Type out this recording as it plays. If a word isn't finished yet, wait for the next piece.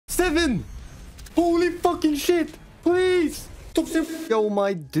7! Holy fucking shit! Please! Yo,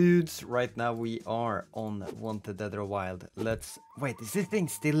 my dudes, right now we are on Wanted Dead or Wild. Let's... Wait, is this thing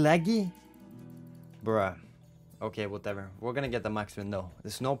still laggy? Bruh. Okay, whatever. We're gonna get the max win though.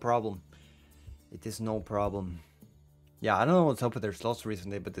 It's no problem. It is no problem. Yeah, I don't know what's up with their slots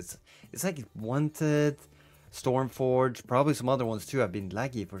recently, but it's like Wanted, Stormforge, probably some other ones too have been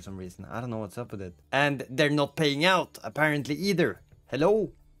laggy for some reason. I don't know what's up with it. And they're not paying out, apparently, either.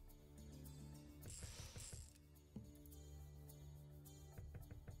 Hello?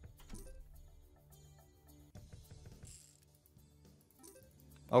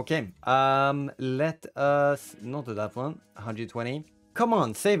 Okay, let us not do that one. 120. Come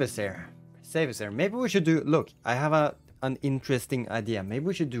on, save us there. Save us there. Maybe we should do... Look, I have an interesting idea. Maybe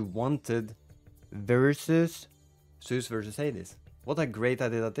we should do Wanted versus ZEUS versus HADES. What a great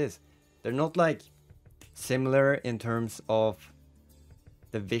idea that is. They're not like similar in terms of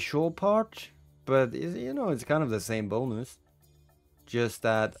the visual part, but you know, it's kind of the same bonus. Just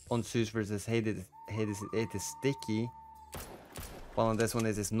that on ZEUS versus HADES, it is sticky. Well, on this one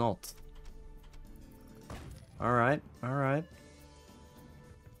it is not. Alright, alright.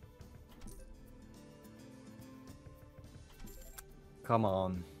 Come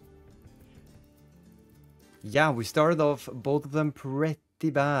on. Yeah, we started off both of them pretty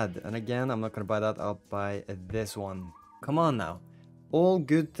bad. And again, I'm not gonna buy that. I'll buy this one. Come on now. All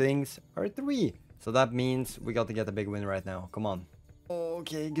good things are 3. So that means we got to get a big win right now. Come on.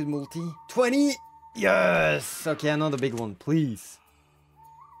 Okay, good multi. 20! Yes! Okay, another big one, please.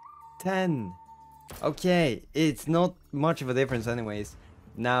 10. Okay, it's not much of a difference anyways.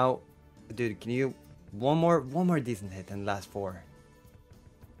 Now, dude, can you... One more decent hit and last 4.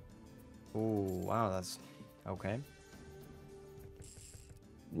 Oh, wow, that's... Okay.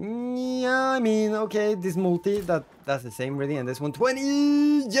 Yeah, I mean, okay, this multi, that's the same really, and this one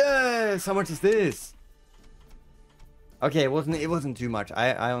 20! Yes! How much is this? Okay, it wasn't too much.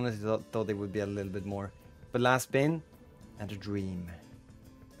 I honestly thought it would be a little bit more. But last spin, and a dream.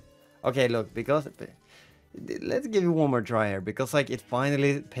 Okay, look, because... Let's give it one more try here, because like it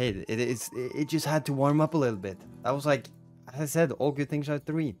finally paid. It just had to warm up a little bit. I was like, as I said, all good things are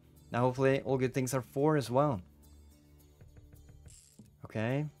 3. Now hopefully all good things are 4 as well.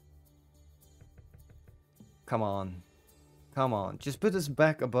 Okay. Come on. Come on. Just put us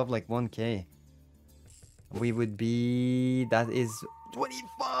back above like 1k. We would be... That is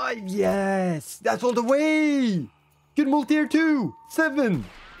 25! Yes! That's all the way! Good multi-tier 2! 7!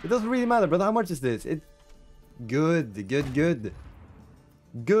 It doesn't really matter, but how much is this? It... Good, good, good.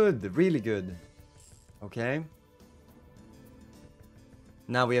 Good, really good. Okay.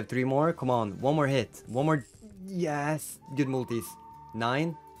 Now we have 3 more. Come on, one more hit. One more. Yes, good multis.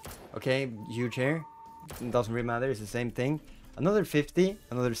 9. Okay, huge here. Doesn't really matter, it's the same thing. Another 50,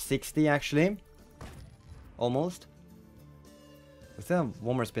 another 60 actually. Almost. We still have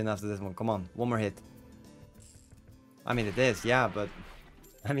one more spin after this one. Come on, one more hit. I mean, it is, yeah, but...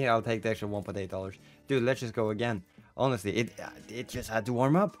 I mean, I'll take the extra $1.8. Dude, let's just go again. Honestly, it just had to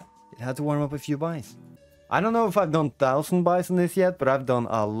warm up. It had to warm up a few buys. I don't know if I've done 1,000 buys on this yet, but I've done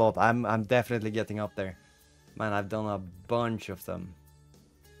a lot. I'm definitely getting up there. Man, I've done a bunch of them.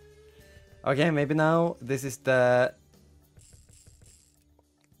 Okay, maybe now this is the...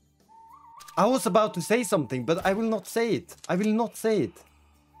 I was about to say something, but I will not say it. I will not say it.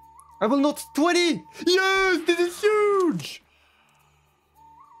 I will not... 20! Yes! This is huge!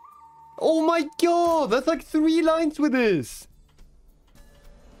 Oh my god! That's like 3 lines with this!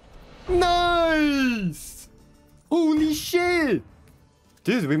 Nice! Holy shit!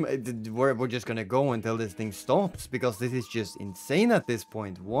 Dude, we're just gonna go until this thing stops, because this is just insane at this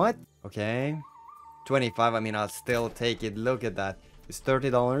point. What? Okay. 25, I mean, I'll still take it. Look at that. It's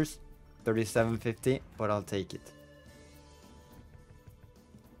 $30. $37.50, but I'll take it.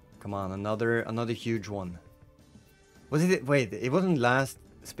 Come on, another huge one. Was it? Wait, it wasn't last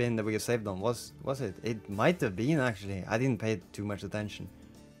spin that we saved on, was it? It might have been actually. I didn't pay too much attention.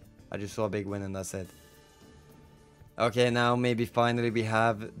 I just saw a big win and that's it. Okay, now maybe finally we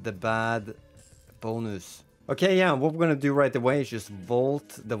have the bad bonus. Okay, yeah, what we're gonna do right away is just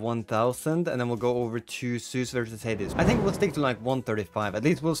vault the 1000 and then we'll go over to ZEUS versus HADES. I think we'll stick to like 135. At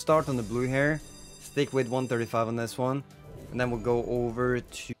least we'll start on the blue here. Stick with 135 on this one. And then we'll go over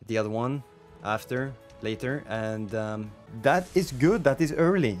to the other one later. And that is good. That is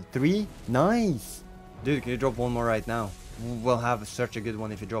early. 3. Nice. Dude, can you drop one more right now? We'll have such a good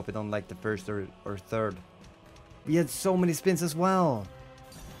one if you drop it on like the first or third. We had so many spins as well.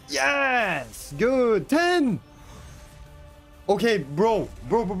 Yes! Good! 10! Okay, bro.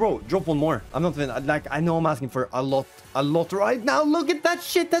 Drop one more. I'm not even, like, I know I'm asking for a lot right now. Look at that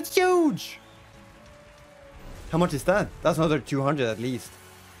shit. That's huge. How much is that? That's another 200 at least.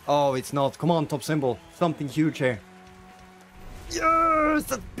 Oh, it's not. Come on, top symbol. Something huge here. Yes,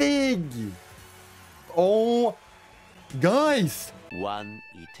 that's big. Oh, guys. One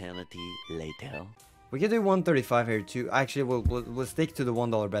eternity later. We can do 135 here too. Actually, we'll stick to the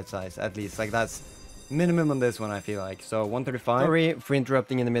 $1 bet size at least. Like, that's minimum on this one, I feel like. So 135. Sorry for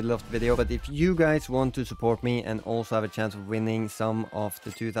interrupting in the middle of the video, but if you guys want to support me and also have a chance of winning some of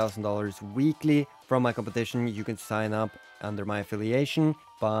the $2,000 weekly from my competition, you can sign up under my affiliation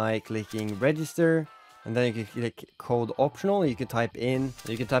by clicking register, and then you can click code optional. You can type in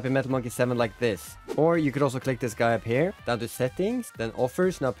Metal Monkey 7 like this, or you could also click this guy up here, down to settings, then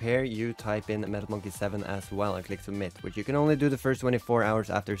offers, and up here you type in Metal Monkey 7 as well and click submit, which you can only do the first 24 hours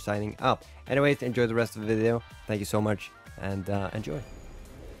after signing up. Anyways, enjoy the rest of the video. Thank you so much, and enjoy.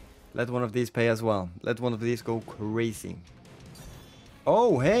 Let one of these pay as well. Let one of these go crazy.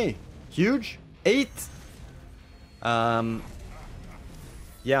 Oh, hey, huge 8.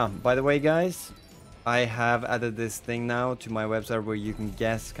 Yeah, by the way, guys, I have added this thing now to my website where you can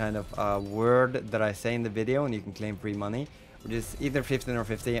guess kind of a word that I say in the video and you can claim free money, which is either 15 or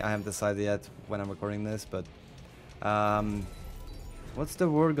 50. I haven't decided yet when I'm recording this, but what's the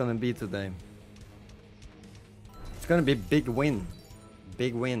word gonna be today? It's gonna be big win.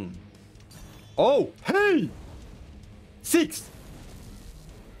 Big win. Oh, hey! 6!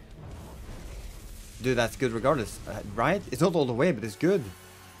 Dude, that's good regardless, right? It's not all the way, but it's good.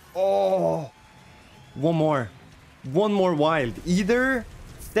 Oh! One more wild, either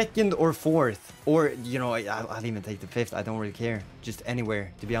second or fourth, or, you know, I'll even take the 5th. I don't really care, just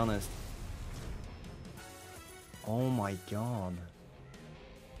anywhere, to be honest. Oh my god.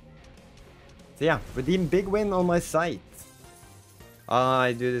 So yeah, redeem big win on my site.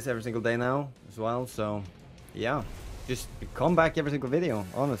 I do this every single day now as well, so yeah, just come back every single video,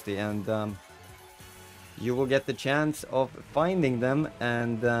 honestly, and you will get the chance of finding them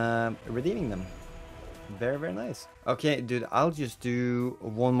and redeeming them. Very, very nice. Okay, dude, I'll just do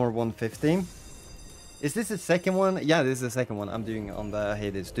one more 150. Is this the second one? Yeah, this is the second one I'm doing on the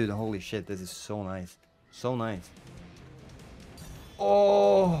HADES. Dude, holy shit, this is so nice. So nice.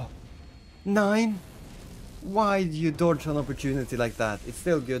 Oh, 9. Why do you dodge an opportunity like that? It's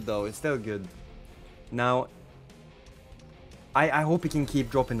still good, though. It's still good. Now, I hope it can keep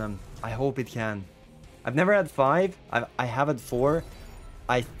dropping them. I hope it can. I've never had 5. I have had 4.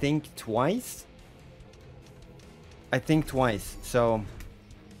 I think twice. So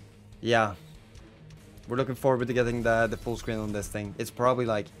yeah, we're looking forward to getting the full screen on this thing. It's probably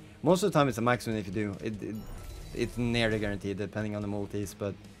like, most of the time it's a maximum if you do. It's nearly guaranteed depending on the multis,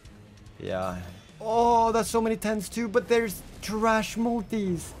 but yeah. Oh, that's so many 10s too, but there's trash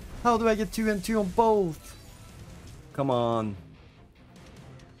multis. How do I get 2 and 2 on both? Come on.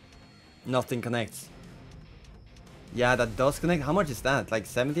 Nothing connects. Yeah, that does connect. How much is that? Like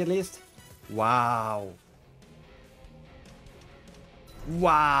 70 at least? Wow.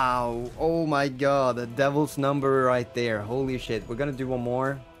 Wow. Oh my god. The devil's number right there. Holy shit. We're gonna do one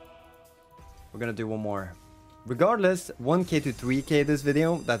more. Regardless, 1k to 3k this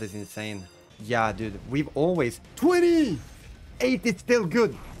video. That is insane. Yeah, dude. We've always... 20! 8 is still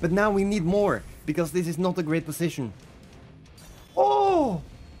good. But now we need more. Because this is not a great position. Oh!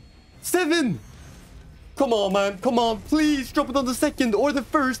 7! Come on, man. Come on. Please drop it on the second or the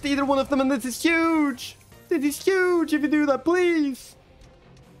first. Either one of them. And this is huge. This is huge if you do that. Please.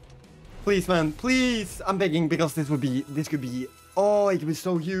 Please, man. Please. I'm begging because this could be... Oh, it could be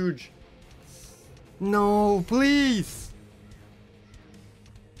so huge. No, please.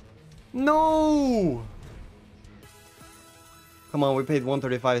 No. Come on, we paid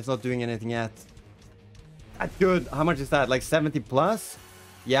 135. It's not doing anything yet. That's good. How much is that? Like 70 plus?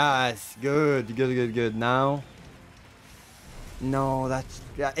 Yes, good. Now. No, that's...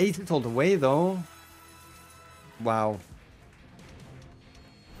 Yeah, 8 is all the way, though. Wow.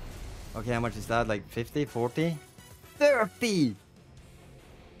 Okay, how much is that? Like 50, 40? 30!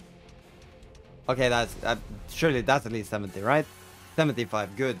 Okay, that's... surely that's at least 70, right?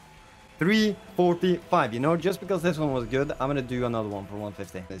 75, good. 345. You know, just because this one was good, I'm gonna do another one for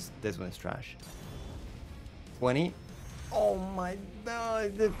 150. This one is trash. 20. Oh my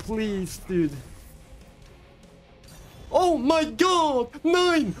god, please, dude. Oh my god,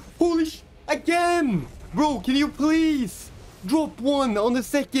 9! Holy sh... Again! Bro, can you please drop one on the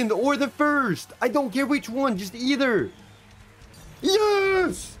second or the first? I don't care which one, just either.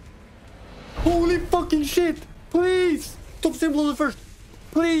 Yes! Holy fucking shit! Please! Top symbol on the first.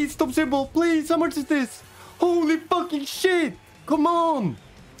 Please, top symbol, please. How much is this? Holy fucking shit! Come on!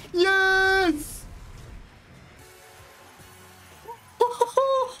 Yes!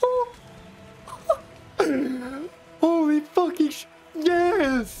 Holy fucking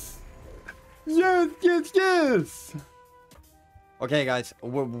yes! Yes, yes, yes! Okay, guys,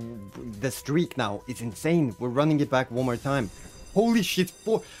 the streak now is insane. We're running it back one more time. Holy shit,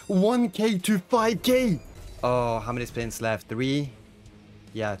 1k to 5k! Oh, how many spins left? 3?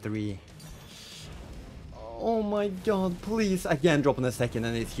 Yeah, 3. Oh my god, please. Again, drop in a second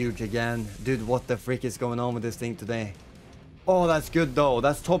and it's huge again. Dude, what the frick is going on with this thing today? Oh, that's good though.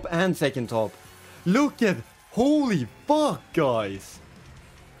 That's top and second top. Look at... Holy fuck, guys.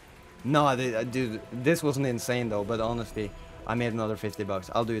 No, dude, this wasn't insane though, but honestly, I made another 50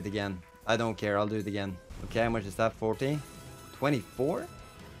 bucks. I'll do it again. I don't care, I'll do it again. Okay, how much is that? 40? 24?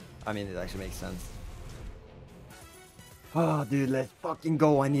 I mean, it actually makes sense. Oh, dude, let's fucking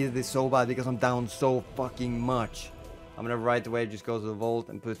go. I needed this so bad because I'm down so fucking much. I'm gonna right away just go to the vault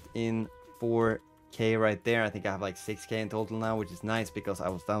and put in 4k right there. I think I have like 6k in total now, which is nice because I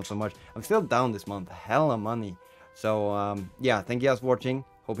was down so much. I'm still down this month. Hella money. So, yeah, thank you guys for watching.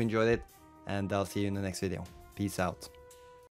 Hope you enjoyed it. And I'll see you in the next video. Peace out.